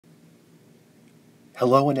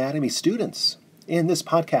Hello, anatomy students. In this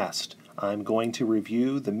podcast, I'm going to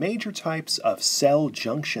review the major types of cell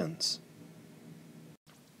junctions.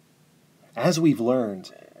 As we've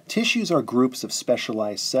learned, tissues are groups of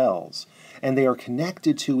specialized cells, and they are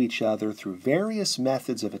connected to each other through various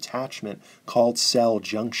methods of attachment called cell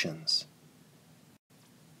junctions.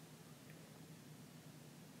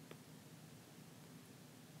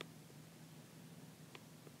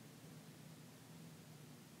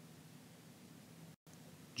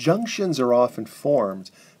 Junctions are often formed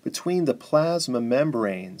between the plasma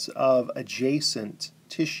membranes of adjacent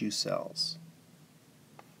tissue cells.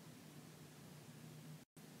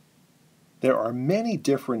 There are many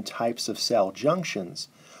different types of cell junctions,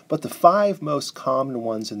 but the 5 most common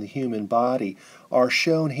ones in the human body are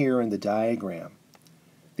shown here in the diagram.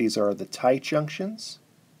 These are the tight junctions,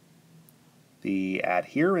 the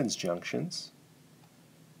adherence junctions,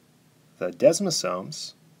 the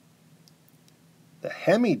desmosomes, the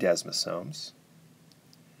Hemi Desmosomes,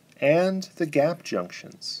 and the gap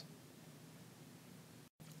junctions.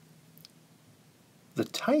 The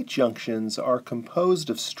tight junctions are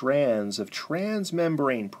composed of strands of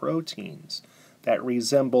transmembrane proteins that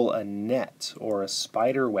resemble a net or a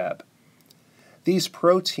spider web. These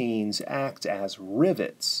proteins act as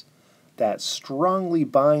rivets that strongly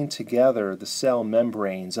bind together the cell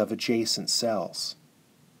membranes of adjacent cells.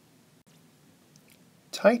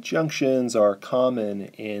 Tight junctions are common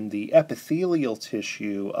in the epithelial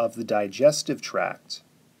tissue of the digestive tract,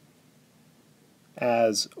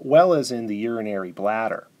 as well as in the urinary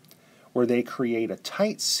bladder, where they create a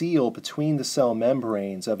tight seal between the cell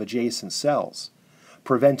membranes of adjacent cells,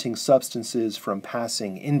 preventing substances from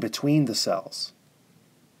passing in between the cells.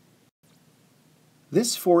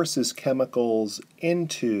 This forces chemicals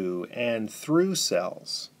into and through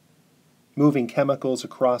cells, moving chemicals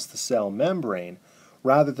across the cell membrane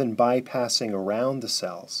rather than bypassing around the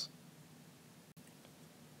cells.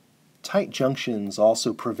 Tight junctions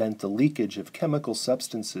also prevent the leakage of chemical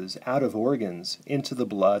substances out of organs into the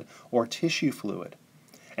blood or tissue fluid.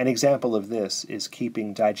 An example of this is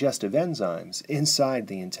keeping digestive enzymes inside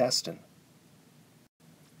the intestine.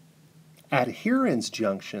 Adherence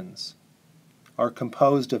junctions are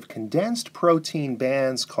composed of condensed protein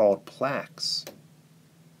bands called plaques.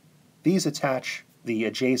 These attach the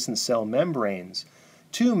adjacent cell membranes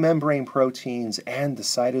to membrane proteins and the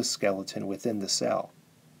cytoskeleton within the cell.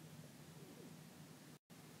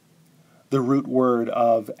 The root word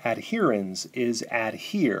of adherens is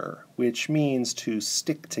adhere, which means to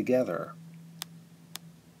stick together.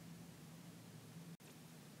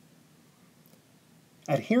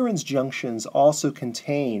 Adherence junctions also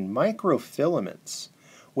contain microfilaments,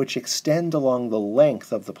 which extend along the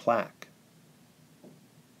length of the plaque.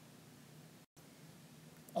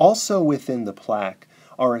 Also within the plaque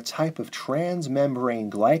are a type of transmembrane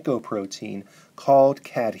glycoprotein called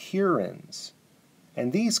cadherins,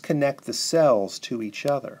 and these connect the cells to each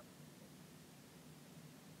other.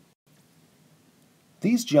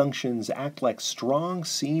 These junctions act like strong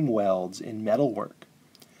seam welds in metalwork.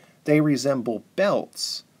 They resemble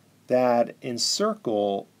belts that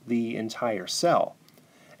encircle the entire cell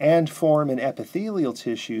and form in epithelial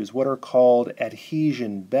tissues what are called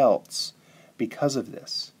adhesion belts because of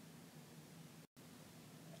this.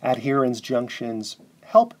 Adherence junctions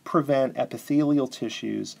help prevent epithelial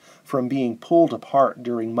tissues from being pulled apart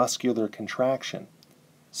during muscular contraction,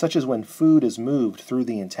 such as when food is moved through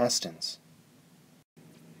the intestines.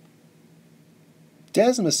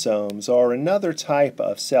 Desmosomes are another type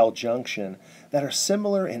of cell junction that are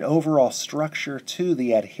similar in overall structure to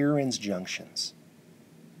the adherence junctions.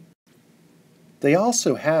 They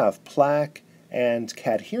also have plaque and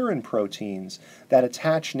cadherin proteins that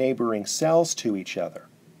attach neighboring cells to each other.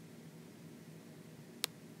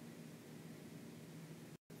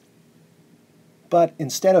 But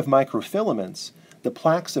instead of microfilaments, the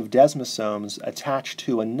plaques of desmosomes attach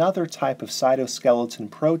to another type of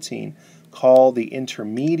cytoskeleton protein called the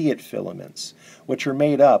intermediate filaments, which are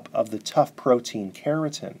made up of the tough protein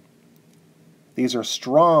keratin. These are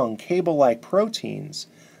strong cable-like proteins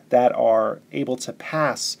that are able to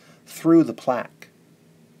pass through the plaque.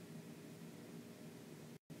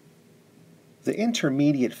 The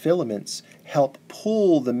intermediate filaments help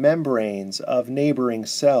pull the membranes of neighboring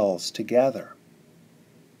cells together.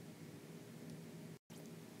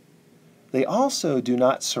 They also do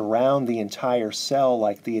not surround the entire cell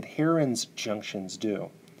like the adherence junctions do.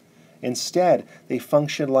 Instead, they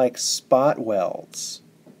function like spot welds,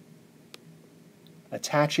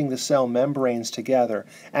 attaching the cell membranes together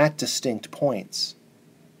at distinct points.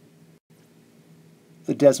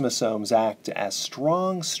 The desmosomes act as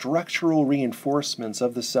strong structural reinforcements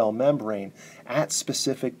of the cell membrane at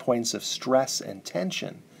specific points of stress and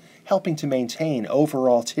tension, helping to maintain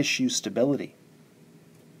overall tissue stability.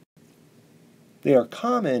 They are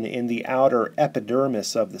common in the outer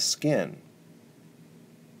epidermis of the skin,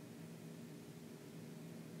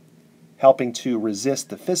 helping to resist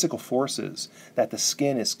the physical forces that the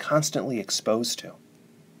skin is constantly exposed to.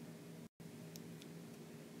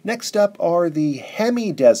 Next up are the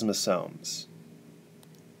Hemi Desmosomes.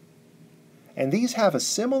 And these have a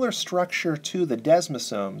similar structure to the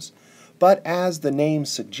desmosomes, but as the name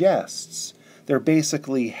suggests, they're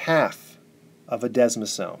basically half of a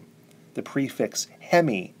desmosome. The prefix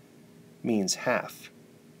hemi means half.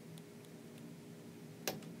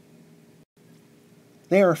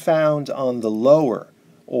 They are found on the lower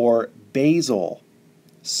or basal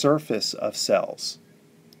surface of cells,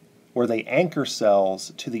 where they anchor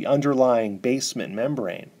cells to the underlying basement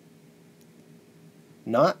membrane,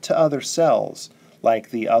 not to other cells like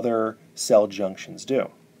the other cell junctions do.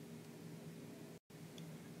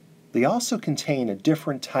 They also contain a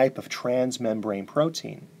different type of transmembrane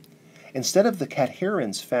protein. Instead of the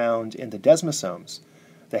cadherins found in the desmosomes,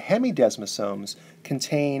 the hemidesmosomes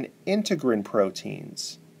contain integrin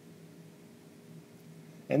proteins,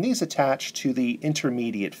 and these attach to the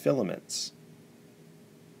intermediate filaments.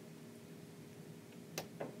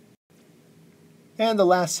 And the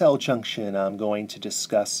last cell junction I'm going to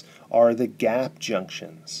discuss are the gap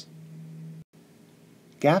junctions.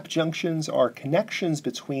 Gap junctions are connections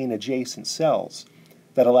between adjacent cells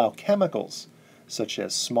that allow chemicals, such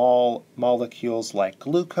as small molecules like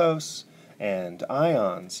glucose and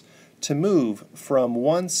ions, to move from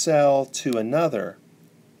one cell to another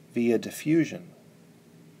via diffusion.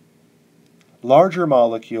 Larger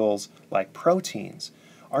molecules, like proteins,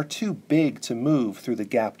 are too big to move through the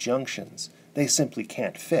gap junctions. They simply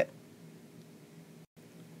can't fit.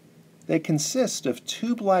 They consist of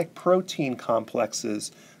tube-like protein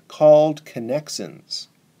complexes called connexins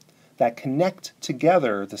that connect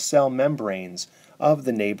together the cell membranes of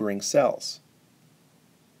the neighboring cells.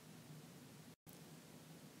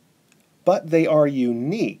 But they are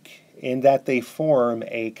unique in that they form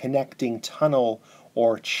a connecting tunnel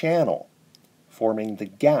or channel, forming the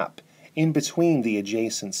gap in between the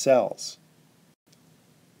adjacent cells.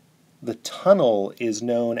 The tunnel is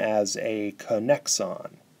known as a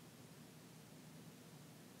connexon.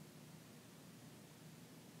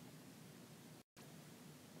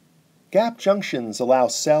 Gap junctions allow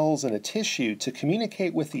cells in a tissue to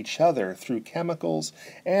communicate with each other through chemicals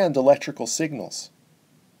and electrical signals.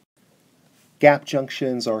 Gap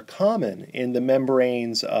junctions are common in the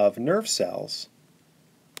membranes of nerve cells,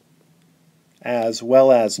 as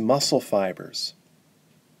well as muscle fibers.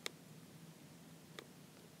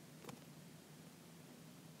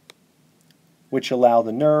 Which allow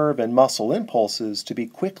the nerve and muscle impulses to be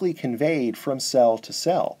quickly conveyed from cell to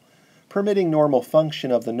cell, permitting normal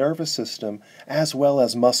function of the nervous system as well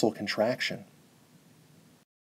as muscle contraction.